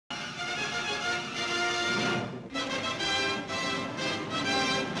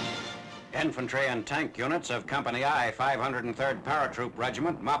Infantry and tank units of Company I, 503rd Paratroop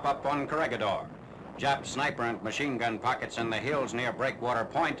Regiment mop up on Corregidor. Jap sniper and machine gun pockets in the hills near Breakwater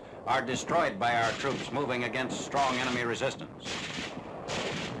Point are destroyed by our troops moving against strong enemy resistance.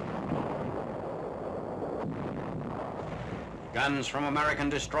 Guns from American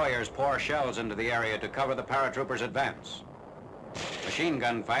destroyers pour shells into the area to cover the paratroopers' advance. Machine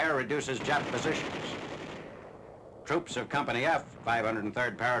gun fire reduces Jap positions. Troops of Company F,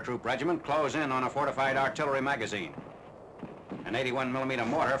 503rd Paratroop Regiment, close in on a fortified artillery magazine. An 81mm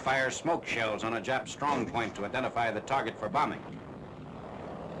mortar fires smoke shells on a Jap strong point to identify the target for bombing.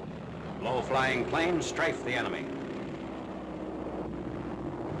 Low-flying planes strafe the enemy.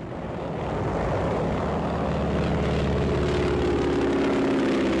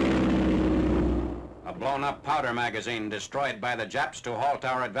 A blown-up powder magazine destroyed by the Japs to halt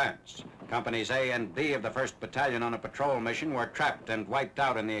our advance. Companies A and B of the 1st Battalion on a patrol mission were trapped and wiped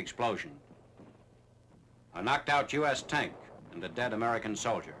out in the explosion. A knocked-out U.S. tank and a dead American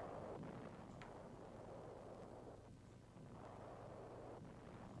soldier.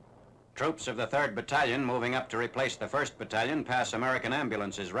 Troops of the 3rd Battalion moving up to replace the 1st Battalion pass American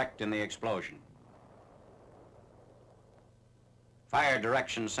ambulances wrecked in the explosion. Fire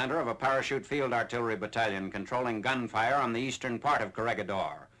Direction Center of a Parachute Field Artillery Battalion controlling gunfire on the eastern part of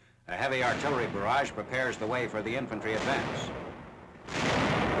Corregidor. A heavy artillery barrage prepares the way for the infantry advance.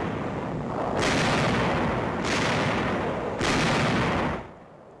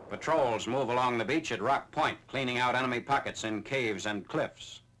 Patrols move along the beach at Rock Point, cleaning out enemy pockets in caves and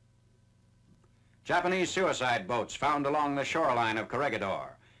cliffs. Japanese suicide boats found along the shoreline of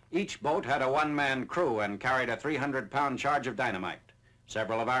Corregidor. Each boat had a one-man crew and carried a 300-pound charge of dynamite.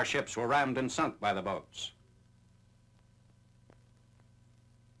 Several of our ships were rammed and sunk by the boats.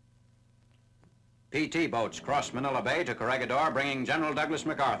 PT boats crossed Manila Bay to Corregidor, bringing General Douglas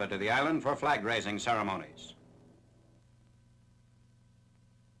MacArthur to the island for flag-raising ceremonies.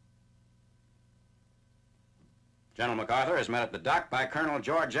 General MacArthur is met at the dock by Colonel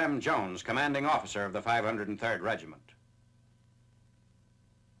George M. Jones, commanding officer of the 503rd Regiment.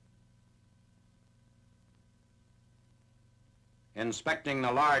 Inspecting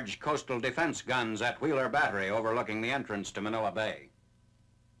the large coastal defense guns at Wheeler Battery overlooking the entrance to Manila Bay.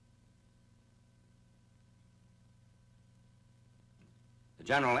 The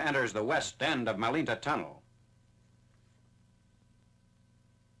General enters the west end of Malinta Tunnel.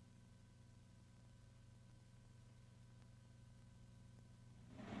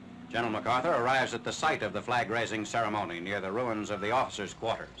 General MacArthur arrives at the site of the flag-raising ceremony near the ruins of the officers'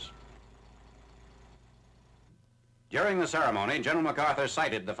 quarters. During the ceremony, General MacArthur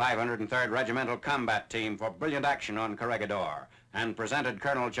cited the 503rd Regimental Combat Team for brilliant action on Corregidor and presented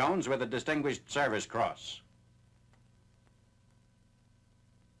Colonel Jones with a Distinguished Service Cross.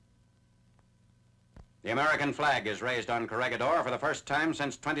 The American flag is raised on Corregidor for the first time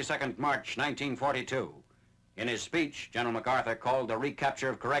since 22nd March 1942. In his speech, General MacArthur called the recapture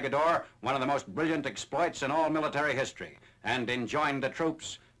of Corregidor one of the most brilliant exploits in all military history and enjoined the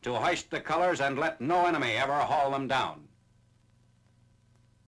troops to hoist the colors and let no enemy ever haul them down.